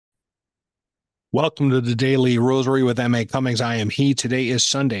Welcome to the Daily Rosary with M.A. Cummings. I am he. Today is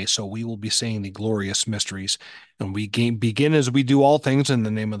Sunday, so we will be saying the glorious mysteries. And we begin as we do all things in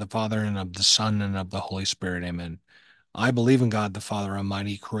the name of the Father, and of the Son, and of the Holy Spirit. Amen. I believe in God, the Father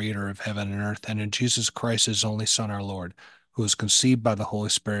Almighty, creator of heaven and earth, and in Jesus Christ, his only Son, our Lord, who was conceived by the Holy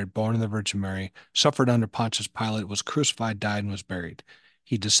Spirit, born of the Virgin Mary, suffered under Pontius Pilate, was crucified, died, and was buried.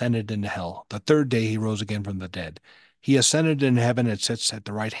 He descended into hell. The third day he rose again from the dead. He ascended into heaven and sits at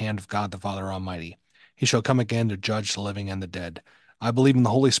the right hand of God the Father Almighty. He shall come again to judge the living and the dead. I believe in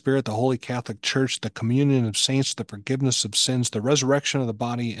the Holy Spirit, the Holy Catholic Church, the communion of saints, the forgiveness of sins, the resurrection of the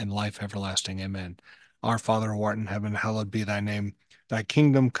body, and life everlasting. Amen. Our Father who art in heaven, hallowed be thy name. Thy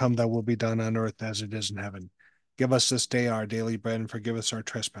kingdom come, thy will be done on earth as it is in heaven. Give us this day our daily bread, and forgive us our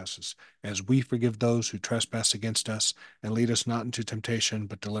trespasses, as we forgive those who trespass against us. And lead us not into temptation,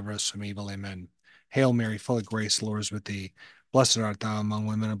 but deliver us from evil. Amen. Hail Mary, full of grace, the Lord is with thee. Blessed art thou among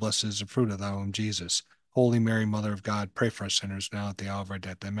women, and blessed is the fruit of thy womb, Jesus. Holy Mary, Mother of God, pray for us sinners now at the hour of our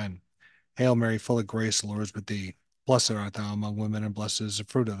death. Amen. Hail Mary, full of grace, the Lord is with thee. Blessed art thou among women, and blessed is the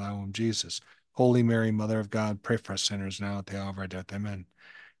fruit of thy womb, Jesus. Holy Mary, Mother of God, pray for us sinners now at the hour of our death. Amen.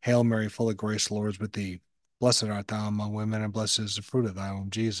 Hail Mary, full of grace, the Lord is with thee. Blessed art thou among women, and blessed is the fruit of thy womb,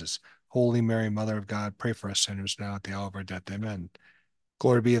 Jesus. Holy Mary, Mother of God, pray for us sinners now at the hour of our death. Amen.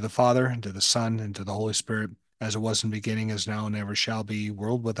 Glory be to the Father, and to the Son, and to the Holy Spirit, as it was in the beginning, is now, and ever shall be,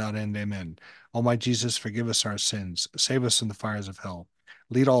 world without end. Amen. O my Jesus, forgive us our sins. Save us from the fires of hell.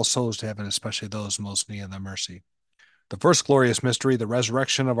 Lead all souls to heaven, especially those most in need of thy mercy. The first glorious mystery, the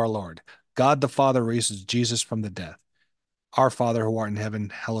resurrection of our Lord. God the Father raises Jesus from the dead. Our Father who art in heaven,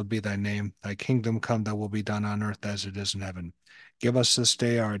 hallowed be thy name. Thy kingdom come, thy will be done on earth as it is in heaven. Give us this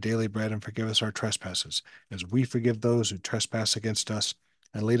day our daily bread, and forgive us our trespasses, as we forgive those who trespass against us.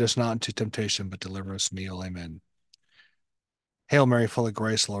 And lead us not into temptation, but deliver us from evil. Amen. Hail Mary, full of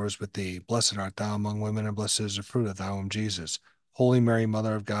grace, the Lord is with thee. Blessed art thou among women, and blessed is the fruit of thy womb, Jesus. Holy Mary,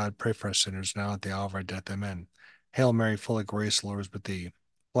 Mother of God, pray for us sinners now at the hour of our death. Amen. Hail Mary, full of grace, the Lord is with thee.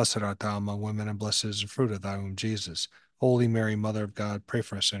 Blessed art thou among women, and blessed is the fruit of thy womb, Jesus. Holy Mary, Mother of God, pray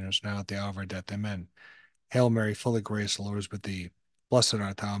for us sinners now at the hour of our death. Amen. Hail Mary, full of grace, the Lord is with thee. Blessed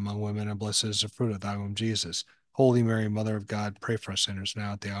art thou among women, and blessed is the fruit of thy womb, Jesus. Holy Mary, Mother of God, pray for us sinners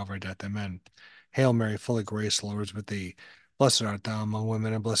now at the hour of our death. Amen. Hail Mary, full of grace, the Lord is with thee. Blessed art thou among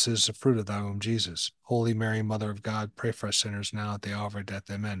women, and blessed is the fruit of thy womb, Jesus. Holy Mary, Mother of God, pray for us sinners now at the hour of our death.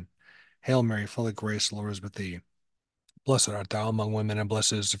 Amen. Hail Mary, full of grace, the Lord is with thee. Blessed art thou among women, and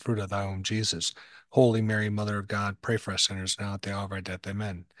blessed is the fruit of thy womb, Jesus. Holy Mary, Mother of God, pray for us sinners now at the hour of our death.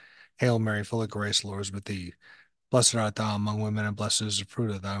 Amen. Hail Mary, full of grace, the Lord is with thee. Blessed art thou among women, and blessed is the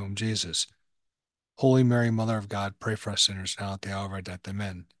fruit of thy womb, Jesus. Holy Mary, Mother of God, pray for us sinners now at the hour of our death.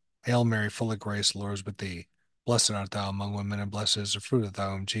 Amen. Hail Mary, full of grace, the Lord is with thee. Blessed art thou among women, and blessed is the fruit of thy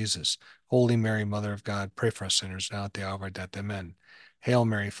womb, Jesus. Holy Mary, Mother of God, pray for us sinners now at the hour of our death. Amen. Hail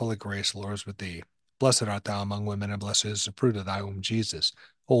Mary, full of grace, the Lord is with thee. Blessed art thou among women, and blessed is the fruit of thy womb, Jesus.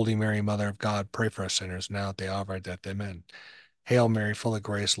 Holy Mary, Mother of God, pray for us sinners now at the hour of our death. Amen. Hail Mary, full of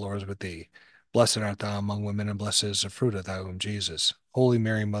grace, the Lord is with thee. Blessed art thou among women, and blessed is the fruit of thy womb, Jesus. Holy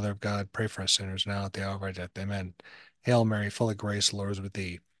Mary, Mother of God, pray for us sinners now at the hour of our death. Amen. Hail Mary, full of grace, the Lord is with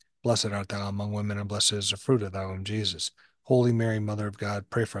thee. Blessed art thou among women, and blessed is the fruit of thy womb, Jesus. Holy Mary, Mother of God,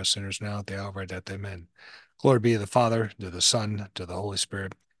 pray for us sinners now at the hour of our death. Amen. Glory be to the Father, to the Son, to the Holy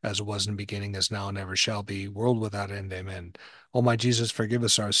Spirit, as it was in the beginning, is now, and ever shall be, world without end. Amen. O my Jesus, forgive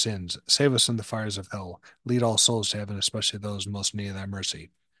us our sins, save us from the fires of hell, lead all souls to heaven, especially those most in need of thy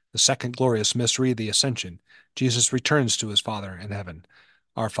mercy. The second glorious mystery, the Ascension. Jesus returns to his Father in heaven.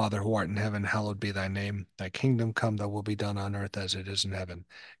 Our Father who art in heaven, hallowed be thy name. Thy kingdom come, thy will be done on earth as it is in heaven.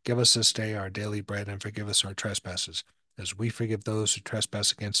 Give us this day our daily bread, and forgive us our trespasses, as we forgive those who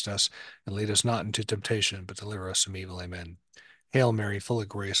trespass against us. And lead us not into temptation, but deliver us from evil. Amen. Hail Mary, full of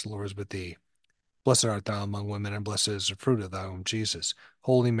grace, the Lord is with thee. Blessed art thou among women, and blessed is the fruit of thy womb, Jesus.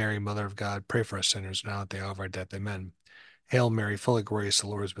 Holy Mary, Mother of God, pray for us sinners now at the hour of our death. Amen. Hail Mary, full of grace, the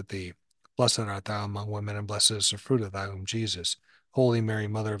Lord is with thee. Blessed art thou among women, and blessed is the fruit of thy womb, Jesus. Holy Mary,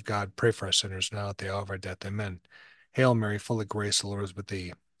 Mother of God, pray for us sinners now at the hour of our death. Amen. Hail Mary, full of grace, the Lord is with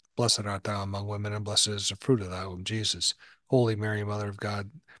thee. Blessed art thou among women, and blessed is the fruit of thy womb, Jesus. Holy Mary, Mother of God,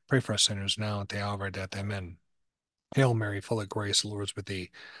 pray for us sinners now at the hour of our death. Amen. Hail Mary, full of grace, the Lord is with thee.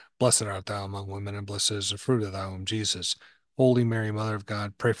 Blessed art thou among women, and blessed is the fruit of thy womb, Jesus. Holy Mary, Mother of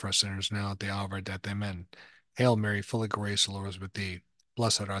God, pray for us sinners now at the hour of our death. Amen. Hail Mary, full of grace, the Lord is with thee.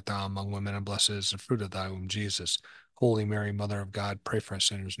 Blessed art thou among women, and blessed is the fruit of thy womb, Jesus. Holy Mary, Mother of God, pray for us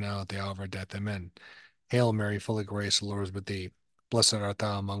sinners now at the hour of our death. Amen. Hail Mary, full of grace, the Lord is with thee. Blessed art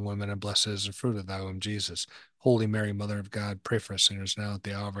thou among women, and blessed is the fruit of thy womb, Jesus. Holy Mary, Mother of God, pray for us sinners now at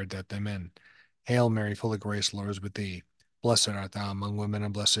the hour of our death. Amen. Hail Mary, full of grace, the Lord is with thee. Blessed art thou among women,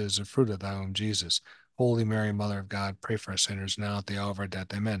 and blessed is the fruit of thy womb, Jesus. Holy Mary, Mother of God, pray for us sinners now at the hour of our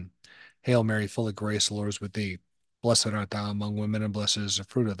death. Amen. Hail Mary, full of grace, the Lord is with thee. Blessed art thou among women, and blessed is the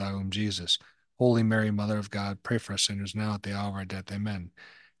fruit of thy womb, Jesus. Holy Mary, Mother of God, pray for us sinners now at the hour of our death. Amen.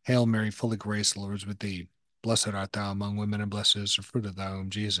 Hail Mary, full of grace, the Lord is with thee. Blessed art thou among women, and blessed is the fruit of thy womb,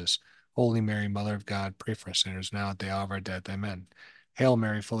 Jesus. Holy Mary, Mother of God, pray for us sinners now at the hour of our death. Amen. Hail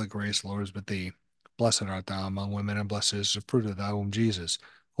Mary, full of grace, the Lord is with thee. Blessed art thou among women, and blessed is the fruit of thy womb, Jesus.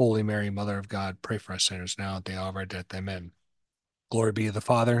 Holy Mary, Mother of God, pray for us sinners now at the hour of our death. Amen. Glory be to the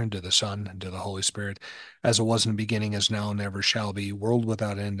Father, and to the Son, and to the Holy Spirit, as it was in the beginning, is now, and ever shall be, world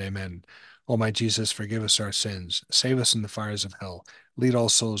without end. Amen. O my Jesus, forgive us our sins, save us in the fires of hell, lead all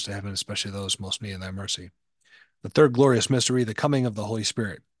souls to heaven, especially those most need thy mercy. The third glorious mystery, the coming of the Holy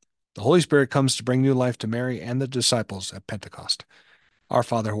Spirit. The Holy Spirit comes to bring new life to Mary and the disciples at Pentecost. Our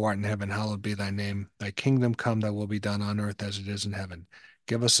Father who art in heaven, hallowed be thy name. Thy kingdom come, thy will be done on earth as it is in heaven.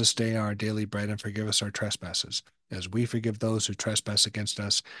 Give us this day our daily bread, and forgive us our trespasses, as we forgive those who trespass against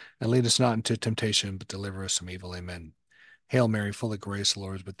us. And lead us not into temptation, but deliver us from evil. Amen. Hail Mary, full of grace, the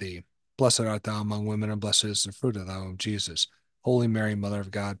Lord is with thee. Blessed art thou among women, and blessed is the fruit of thy womb, Jesus. Holy Mary, Mother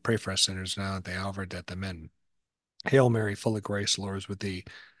of God, pray for us sinners now and at the hour of our death. Amen. Hail Mary, full of grace, the Lord is with thee.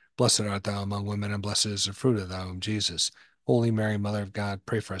 Blessed art thou among women, and blessed is the fruit of thy womb, Jesus. Holy Mary, Mother of God,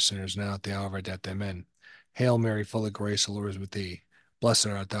 pray for us sinners now at the hour of our death. Amen. Hail Mary, full of grace, the Lord is with thee. Blessed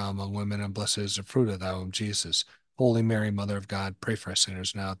art thou among women, and blessed is the fruit of thy womb, Jesus. Holy Mary, Mother of God, pray for us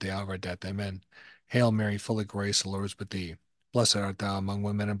sinners now at the hour of our death. Amen. Hail Mary, full of grace, the Lord is with thee. Blessed art thou among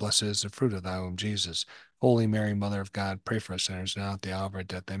women, and blessed is the fruit of thy womb, Jesus. Holy Mary, Mother of God, pray for us sinners now at the hour of our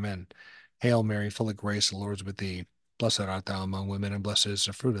death. Amen. Hail Mary, full of grace, the Lord is with thee. Blessed art thou among women, and blessed is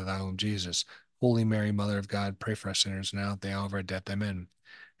the fruit of thy womb, Jesus. Holy Mary, Mother of God, pray for us sinners now at the hour of our death. Amen.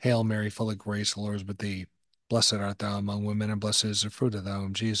 Hail Mary, full of grace, the Lord is with thee. Blessed art thou among women, and blessed is the fruit of thy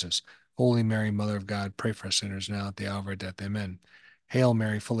womb, Jesus. Holy Mary, Mother of God, pray for us sinners now at the hour of our death. Amen. Hail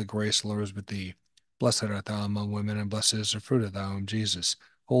Mary, full of grace, the Lord is with thee. Blessed art thou among women, and blessed is the fruit of thy womb, Jesus.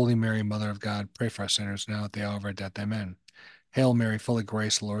 Holy Mary, Mother of God, pray for us sinners now at the hour of our death. Amen. Hail Mary, full of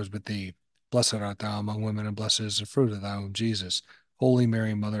grace, the Lord is with thee. Blessed art thou among women, and blessed is the fruit of thy womb, Jesus. Holy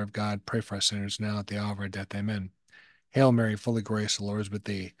Mary, Mother of God, pray for us sinners now at the hour of our death. Amen. Hail Mary, full of grace, the Lord is with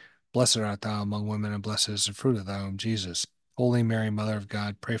thee. Blessed art thou among women, and blessed is the fruit of thy womb, Jesus. Holy Mary, Mother of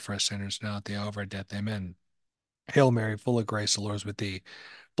God, pray for us sinners now at the hour of our death. Amen. Hail Mary, full of grace, the Lord is with thee.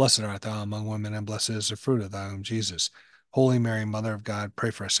 Blessed art thou among women, and blessed is the fruit of thy womb, Jesus. Holy Mary, Mother of God,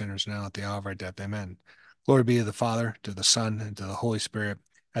 pray for us sinners now at the hour of our death. Amen. Glory be to the Father, to the Son, and to the Holy Spirit,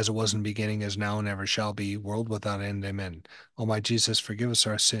 as it was in the beginning, is now, and ever shall be, world without end. Amen. O my Jesus, forgive us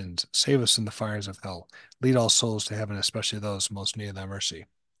our sins, save us from the fires of hell, lead all souls to heaven, especially those most need thy mercy.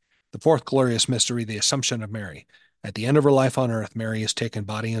 The fourth glorious mystery, the Assumption of Mary. At the end of her life on earth, Mary is taken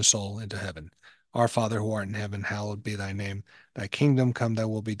body and soul into heaven. Our Father who art in heaven, hallowed be thy name. Thy kingdom come, thy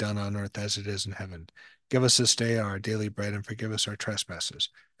will be done on earth as it is in heaven. Give us this day our daily bread, and forgive us our trespasses,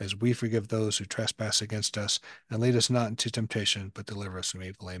 as we forgive those who trespass against us. And lead us not into temptation, but deliver us from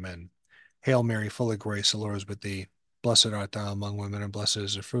evil. Amen. Hail Mary, full of grace, the Lord is with thee. Blessed art thou among women, and blessed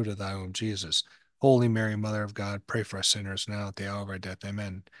is the fruit of thy womb, Jesus. Holy Mary, Mother of God, pray for us sinners now at the hour of our death.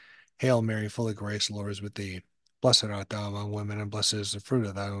 Amen. Hail Mary, full of grace, the Lord is with thee. Blessed art thou among women, and blessed is the fruit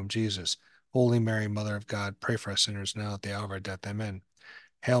of thy womb, Jesus. Holy Mary, Mother of God, pray for us sinners now at the hour of our death. Amen.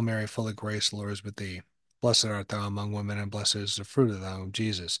 Hail Mary, full of grace, the Lord is with thee. Blessed art thou among women, and blessed is the fruit of thy womb,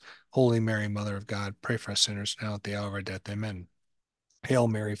 Jesus. Holy Mary, Mother of God, pray for us sinners now at the hour of our death. Amen. Hail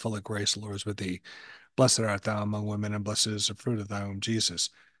Mary, full of grace, the Lord is with thee. Blessed art thou among women, and blessed is the fruit of thy womb,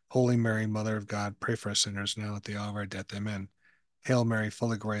 Jesus. Holy Mary, Mother of God, pray for us sinners now at the hour of our death. Amen. Hail Mary,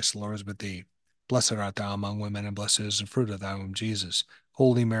 full of grace, the Lord is with thee. Blessed art thou among women, and blessed is the fruit of thy womb, Jesus.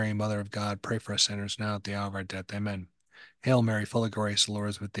 Holy Mary, Mother of God, pray for us sinners now at the hour of our death. Amen. Hail Mary, full of grace, the Lord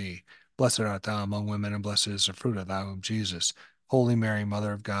is with thee. Blessed art thou among women, and blessed is the fruit of thy womb, Jesus. Holy Mary,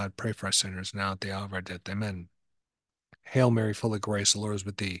 Mother of God, pray for us sinners now at the hour of our death. Amen. Hail Mary, full of grace, the Lord is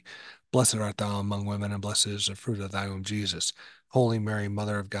with thee. Blessed art thou among women, and blessed is the fruit of thy womb, Jesus. Holy Mary,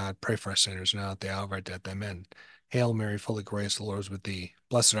 Mother of God, pray for us sinners now at the hour of our death. Amen. Hail Mary, full of grace, the Lord is with thee.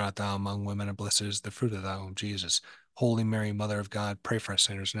 Blessed art thou among women, and blessed is the fruit of thy womb, Jesus. Holy Mary, Mother of God, pray for us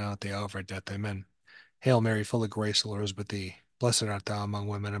sinners now at the hour of our death. Amen. Hail Mary, full of grace, the Lord is with thee. Blessed art thou among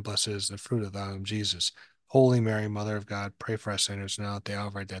women, and blessed is the fruit of thy womb, Jesus. Holy Mary, Mother of God, pray for us sinners now at the hour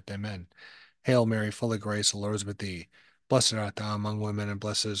of our death. Amen. Hail Mary, full of grace, the Lord is with thee. Blessed art thou among women, and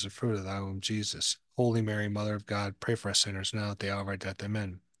blessed is the fruit of thy womb, Jesus. Holy Mary, Mother of God, pray for us sinners now at the hour of our death.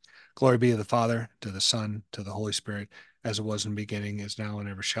 Amen. Glory be to the Father, to the Son, to the Holy Spirit, as it was in the beginning, is now, and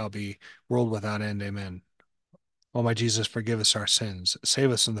ever shall be, world without end. Amen. O my Jesus, forgive us our sins,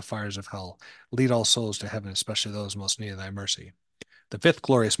 save us from the fires of hell, lead all souls to heaven, especially those most needing thy mercy. The fifth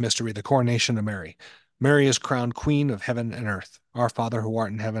glorious mystery, the coronation of Mary. Mary is crowned Queen of heaven and earth. Our Father who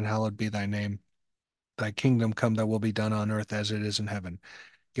art in heaven, hallowed be thy name. Thy kingdom come, thy will be done on earth as it is in heaven.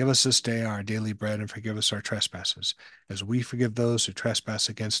 Give us this day our daily bread, and forgive us our trespasses, as we forgive those who trespass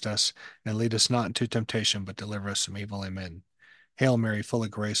against us. And lead us not into temptation, but deliver us from evil. Amen. Hail Mary, full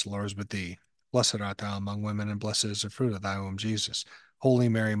of grace, the Lord is with thee. Blessed art thou among women, and blessed is the fruit of thy womb, Jesus. Holy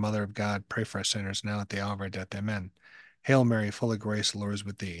Mary, Mother of God, pray for us sinners now at the hour of our death. Amen. Hail Mary, full of grace, the Lord is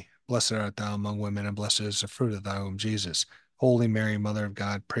with thee. Blessed art thou among women, and blessed is the fruit of thy womb, Jesus. Holy Mary, Mother of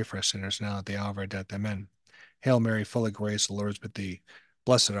God, pray for us sinners now at the hour of our death. Amen. Hail Mary, full of grace, the Lord is with thee.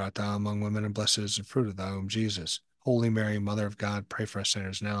 Blessed art thou among women, and blessed is the fruit of thy womb, Jesus. Holy Mary, Mother of God, pray for us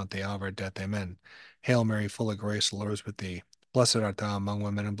sinners now at the hour of our death. Amen. Hail Mary, full of grace, the Lord is with thee. Blessed art thou among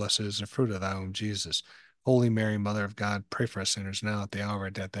women, and blessed is the fruit of thy womb, Jesus. Holy Mary, Mother of God, pray for us sinners now at the hour of our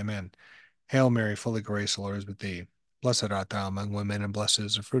death. Amen. Hail Mary, full of grace, the Lord is with thee. Blessed art thou among women, and blessed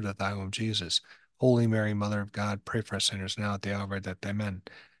is the fruit of thy womb, Jesus. Holy Mary, Mother of God, pray for us sinners now at the hour of our death. Amen.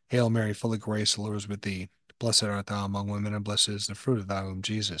 Hail Mary, full of grace, the Lord is with thee. Blessed art thou among women, and blessed is the fruit of thy womb,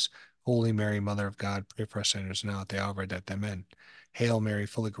 Jesus. Holy Mary, Mother of God, pray for us sinners now at the hour of our death. Amen. Hail Mary,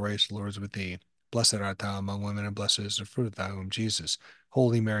 full of grace, the Lord is with thee. Blessed art thou among women, and blessed is the fruit of thy womb, Jesus.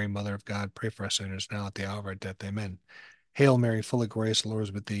 Holy Mary, Mother of God, pray for us sinners now at the hour of our death. Amen. Hail Mary, full of grace, the Lord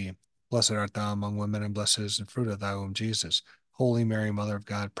is with thee. Blessed art thou among women, and blessed is the fruit of thy womb, Jesus. Holy Mary, Mother of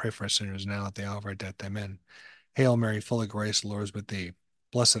God, pray for us sinners now at the hour of our death. Amen. Hail Mary, full of grace, the Lord is with thee.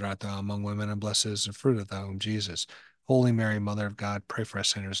 Blessed art thou among women, and blessed is the fruit of thy womb, Jesus. Holy Mary, Mother of God, pray for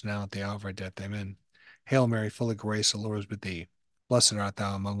us sinners now at the hour of our death. Amen. Hail Mary, full of grace, the Lord is with thee. Blessed art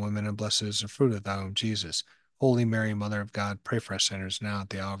thou among women, and blessed is the fruit of thy womb, Jesus. Holy Mary, Mother of God, pray for us sinners now at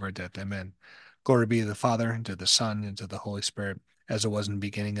the hour of our death. Amen. Glory be to the Father, and to the Son, and to the Holy Spirit, as it was in the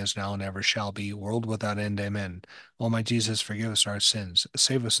beginning, is now, and ever shall be, world without end. Amen. O my Jesus, forgive us our sins,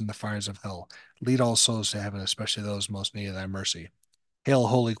 save us from the fires of hell, lead all souls to heaven, especially those most need of thy mercy. Hail,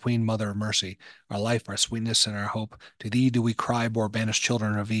 Holy Queen, Mother of Mercy, our life, our sweetness, and our hope. To thee do we cry, poor banished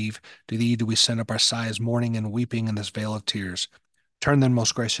children of Eve. To thee do we send up our sighs, mourning and weeping in this vale of tears. Turn then,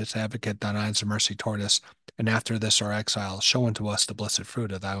 most gracious Advocate, thine eyes of mercy toward us, and after this our exile, show unto us the blessed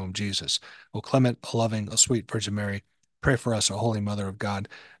fruit of thy womb, Jesus. O clement, O loving, O sweet Virgin Mary, pray for us, O Holy Mother of God,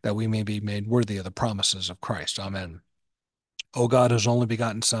 that we may be made worthy of the promises of Christ. Amen. O God, whose only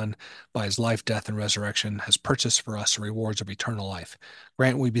begotten Son, by his life, death, and resurrection, has purchased for us the rewards of eternal life,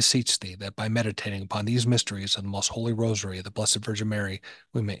 grant, we beseech thee, that by meditating upon these mysteries of the most holy Rosary of the Blessed Virgin Mary,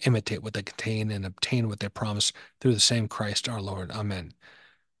 we may imitate what they contain and obtain what they promise through the same Christ our Lord. Amen.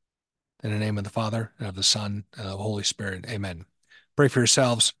 In the name of the Father, and of the Son, and of the Holy Spirit. Amen. Pray for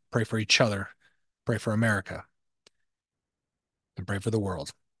yourselves, pray for each other, pray for America, and pray for the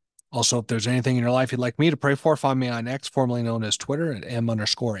world. Also, if there's anything in your life you'd like me to pray for, find me on X, formerly known as Twitter, at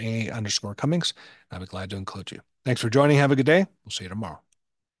M_A_Cummings. I'll be glad to include you. Thanks for joining. Have a good day. We'll see you tomorrow.